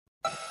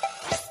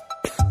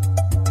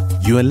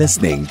You are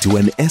listening to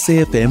an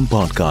SAFM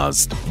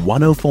podcast,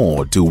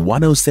 104 to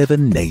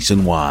 107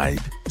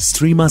 nationwide.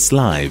 Stream us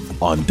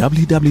live on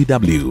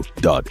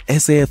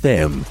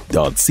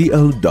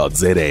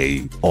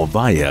www.safm.co.za or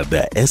via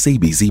the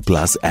SABC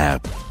Plus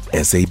app.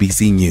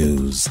 SABC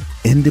News,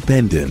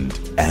 independent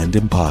and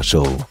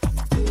impartial.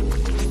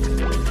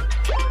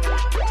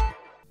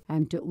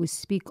 And we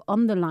speak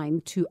on the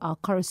line to our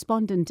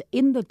correspondent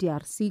in the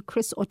DRC,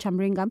 Chris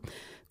Ocamringa.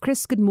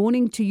 Chris, good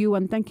morning to you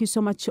and thank you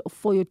so much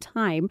for your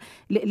time.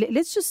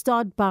 Let's just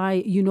start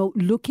by,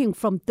 looking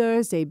from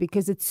Thursday,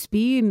 because it's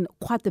been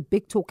quite a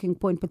big talking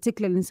point,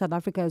 particularly in South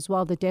Africa as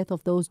well, the death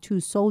of those two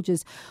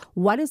soldiers.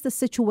 What is the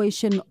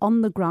situation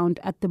on the ground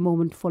at the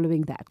moment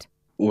following that?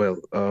 Well,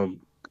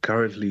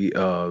 currently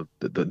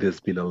there's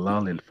been a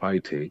lull in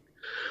fighting,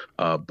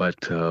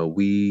 but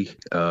we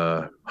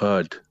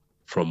heard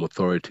from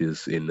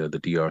authorities in the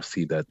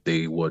DRC that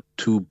there were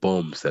two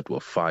bombs that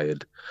were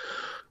fired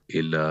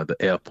in the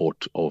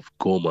airport of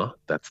Goma.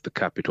 That's the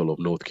capital of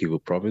North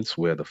Kivu province,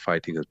 where the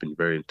fighting has been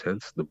very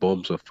intense. The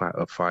bombs were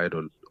fired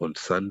on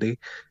Sunday,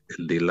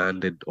 and they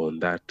landed on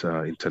that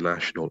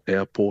international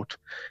airport.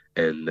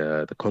 And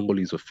the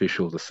Congolese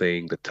officials are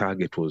saying the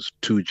target was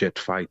two jet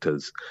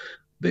fighters.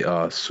 They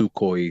are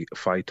Sukhoi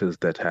fighters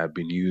that have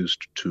been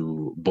used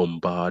to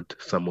bombard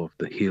some of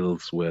the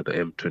hills where the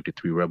M23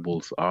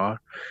 rebels are.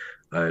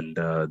 And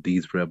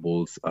these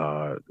rebels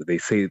they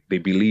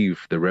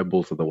believe the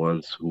rebels are the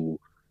ones who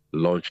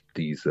launched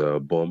these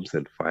bombs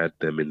and fired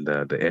them in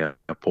the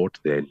airport.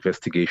 Their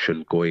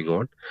investigation going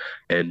on.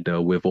 And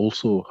we've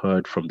also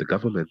heard from the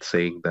government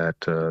saying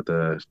that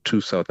the two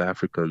South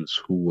Africans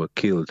who were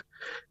killed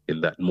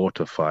in that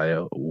mortar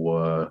fire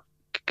were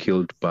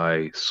killed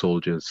by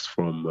soldiers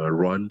from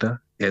Rwanda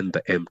and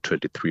the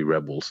M23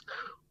 rebels,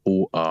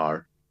 who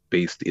are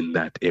based in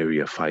that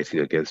area fighting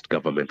against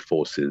government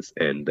forces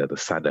and the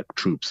SADC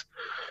troops.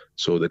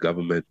 So the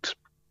government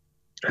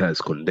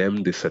has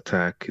condemned this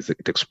attack.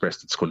 It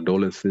expressed its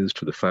condolences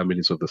to the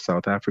families of the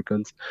South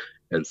Africans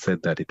and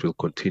said that it will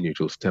continue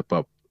to step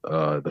up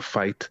the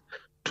fight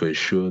to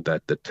ensure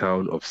that the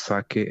town of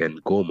Sake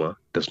and Goma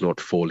does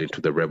not fall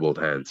into the rebel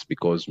hands,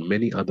 because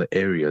many other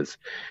areas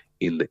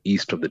in the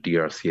east of the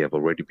DRC have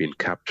already been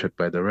captured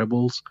by the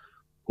rebels,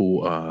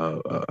 who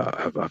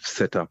have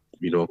set up,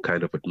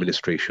 kind of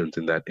administrations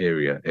in that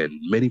area, and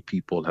many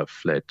people have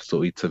fled.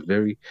 So it's a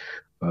very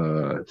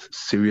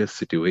serious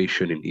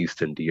situation in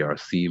Eastern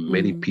DRC.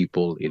 Many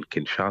people in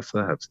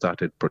Kinshasa have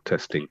started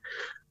protesting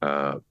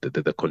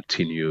the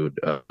continued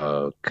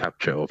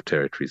capture of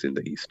territories in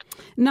the east.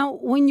 Now,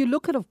 when you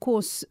look at, of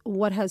course,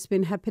 what has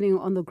been happening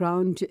on the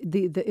ground,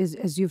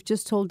 as you've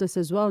just told us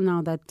as well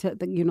now, that the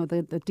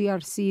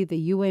DRC, the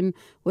UN,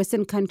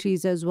 Western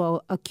countries as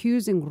well,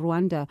 accusing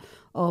Rwanda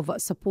of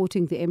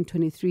supporting the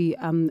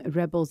M23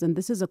 rebels, and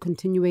this is a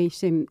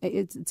continuation.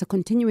 It's a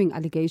continuing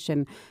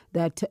allegation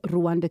that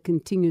Rwanda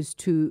continues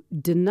to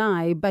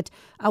deny. But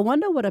I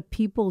wonder, what are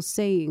people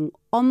saying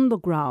on the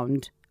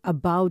ground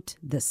about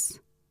this?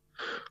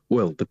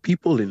 Well, the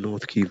people in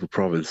North Kivu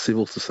province,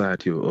 civil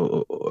society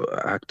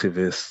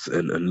activists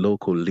and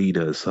local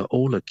leaders are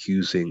all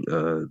accusing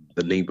the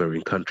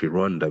neighboring country,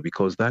 Rwanda,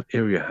 because that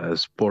area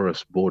has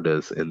porous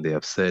borders, and they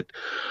have said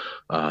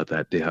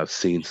that they have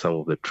seen some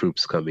of the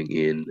troops coming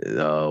in.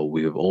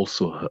 We have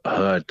also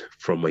heard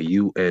from a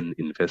UN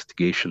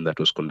investigation that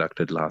was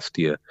conducted last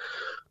year,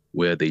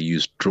 where they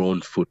used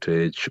drone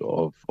footage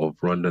of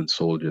Rwandan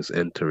soldiers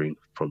entering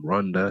from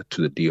Rwanda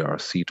to the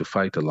DRC to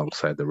fight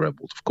alongside the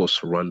rebels. Of course,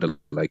 Rwanda,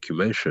 like you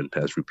mentioned,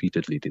 has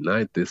repeatedly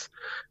denied this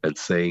and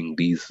saying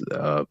these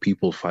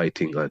people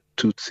fighting are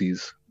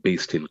Tutsis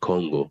based in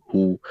Congo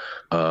who,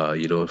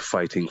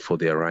 fighting for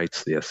their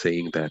rights. They are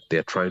saying that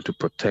they're trying to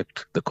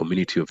protect the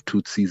community of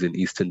Tutsis in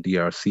Eastern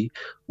DRC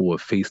who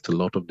have faced a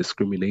lot of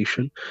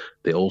discrimination.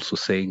 They're also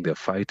saying they're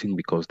fighting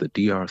because the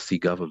DRC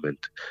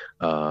government,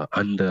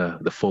 under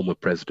the former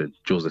president,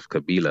 Joseph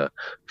Kabila,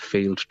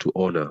 failed to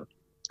honor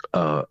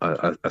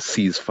a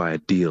ceasefire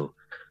deal,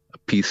 a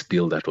peace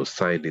deal that was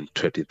signed in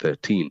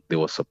 2013. They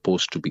were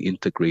supposed to be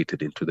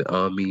integrated into the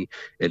army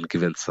and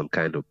given some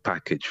kind of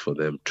package for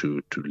them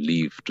to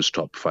leave, to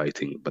stop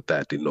fighting, but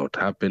that did not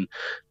happen.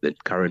 The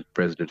current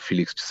president,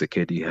 Felix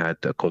Tshisekedi, had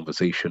a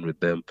conversation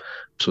with them,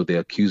 so they're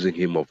accusing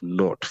him of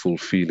not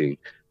fulfilling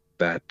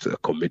that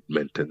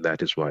commitment, and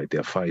that is why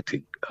they're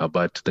fighting.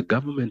 But the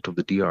government of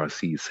the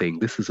DRC is saying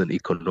this is an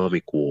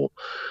economic war.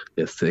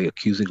 They're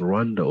accusing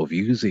Rwanda of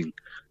using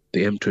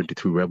the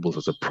M23 rebels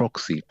as a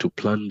proxy to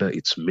plunder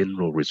its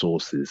mineral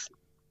resources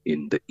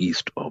in the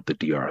east of the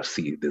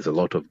DRC. There's a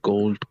lot of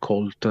gold,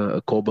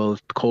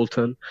 cobalt,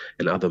 coltan,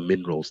 and other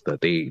minerals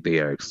that they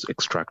are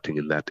extracting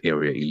in that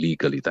area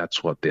illegally.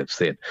 That's what they've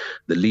said.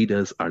 The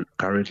leaders are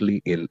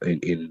currently in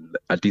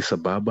Addis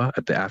Ababa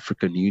at the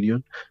African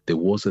Union. There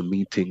was a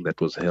meeting that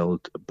was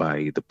held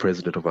by the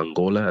president of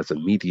Angola as a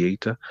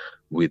mediator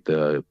with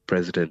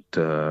President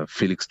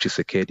Felix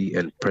Tshisekedi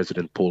and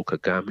President Paul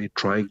Kagame,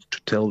 trying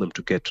to tell them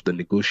to get to the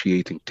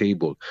negotiating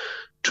table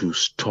to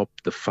stop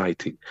the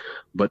fighting.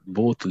 But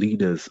both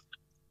leaders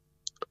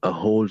are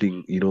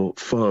holding,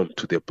 firm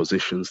to their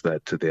positions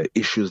that there are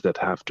issues that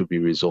have to be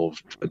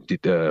resolved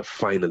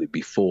finally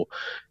before,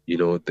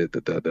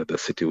 the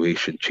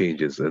situation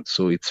changes. And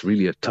so it's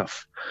really a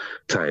tough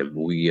time.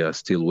 We are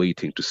still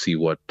waiting to see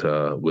what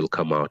will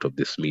come out of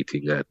this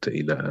meeting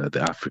in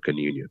the African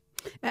Union.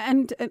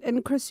 And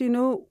Chris,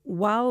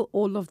 while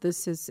all of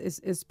this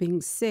is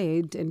being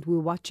said and we're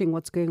watching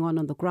what's going on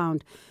the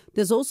ground,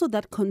 there's also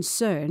that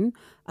concern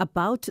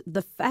about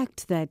the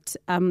fact that,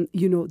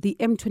 the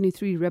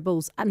M23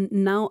 rebels are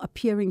now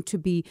appearing to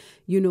be,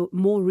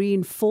 more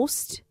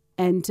reinforced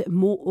and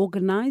more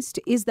organized.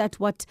 Is that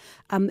what,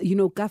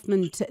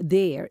 government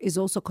there is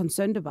also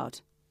concerned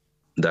about?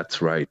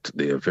 That's right.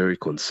 They are very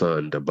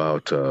concerned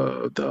about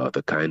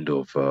the kind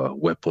of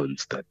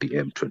weapons that the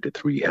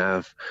M23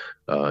 have.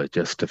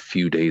 Just a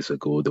few days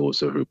ago, there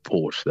was a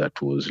report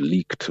that was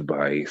leaked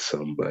by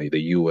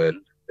the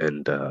UN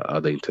and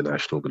other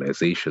international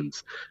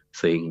organizations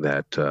saying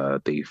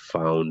that they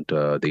found,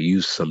 they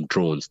used some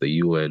drones, the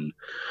UN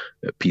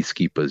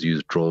peacekeepers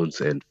used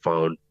drones and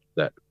found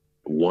that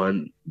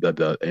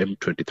the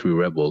M23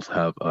 rebels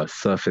have a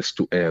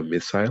surface-to-air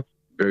missile,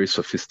 very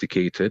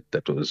sophisticated,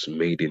 that was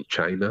made in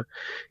China.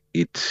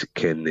 It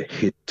can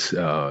hit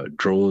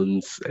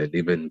drones and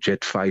even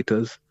jet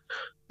fighters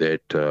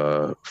that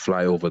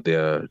fly over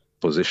their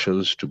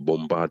positions to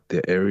bombard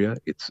their area.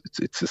 It's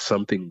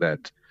something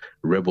that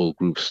rebel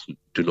groups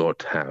do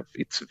not have.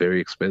 It's very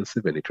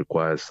expensive and it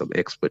requires some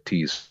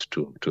expertise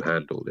to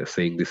handle. They're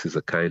saying this is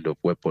a kind of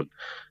weapon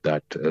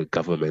that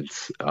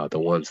governments are the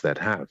ones that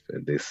have,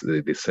 and they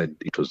said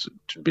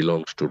it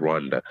belonged to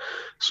Rwanda.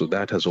 So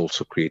that has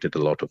also created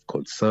a lot of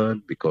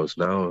concern because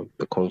now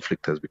the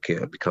conflict has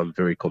become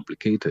very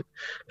complicated,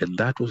 and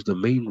that was the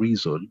main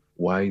reason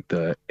why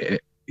the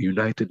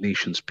United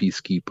Nations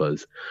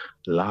peacekeepers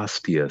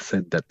last year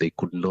said that they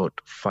could not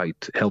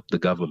help the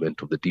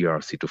government of the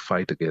DRC to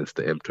fight against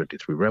the M23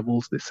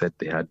 rebels. They said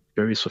they had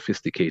very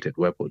sophisticated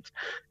weapons.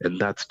 And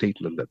that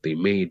statement that they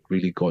made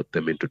really got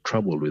them into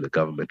trouble with the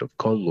government of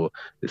Congo.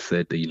 They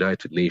said the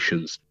United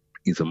Nations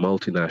is a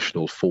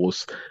multinational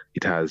force.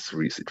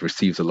 It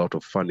receives a lot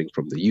of funding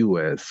from the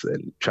US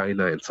and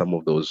China and some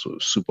of those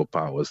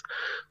superpowers.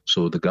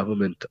 So the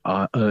government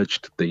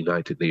urged the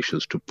United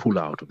Nations to pull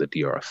out of the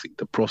DRC.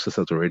 The process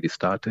has already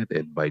started,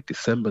 and by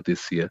December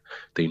this year,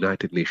 the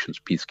United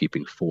Nations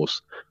peacekeeping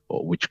force,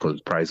 which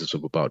comprises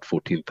of about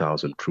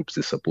 14,000 troops,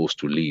 is supposed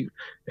to leave.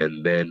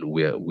 And then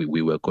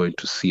we were going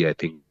to see, I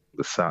think,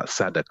 the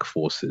SADC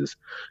forces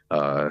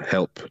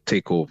help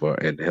take over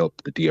and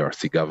help the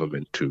DRC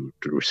government to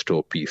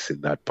restore peace in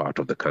that part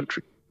of the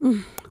country.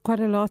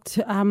 Quite a lot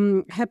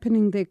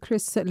happening there,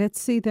 Chris.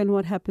 Let's see then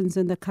what happens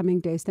in the coming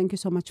days. Thank you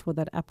so much for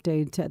that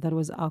update. That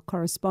was our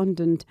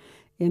correspondent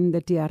in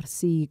the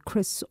DRC,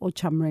 Chris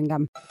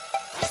Ocamringa.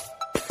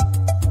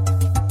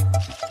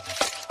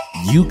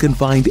 You can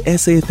find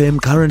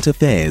SAFM Current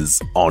Affairs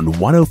on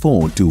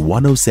 104 to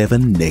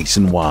 107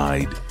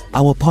 nationwide.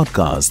 Our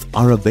podcasts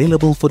are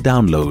available for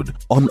download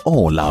on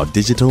all our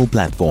digital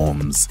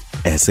platforms.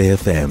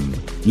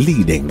 SAFM,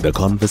 leading the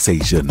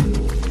conversation.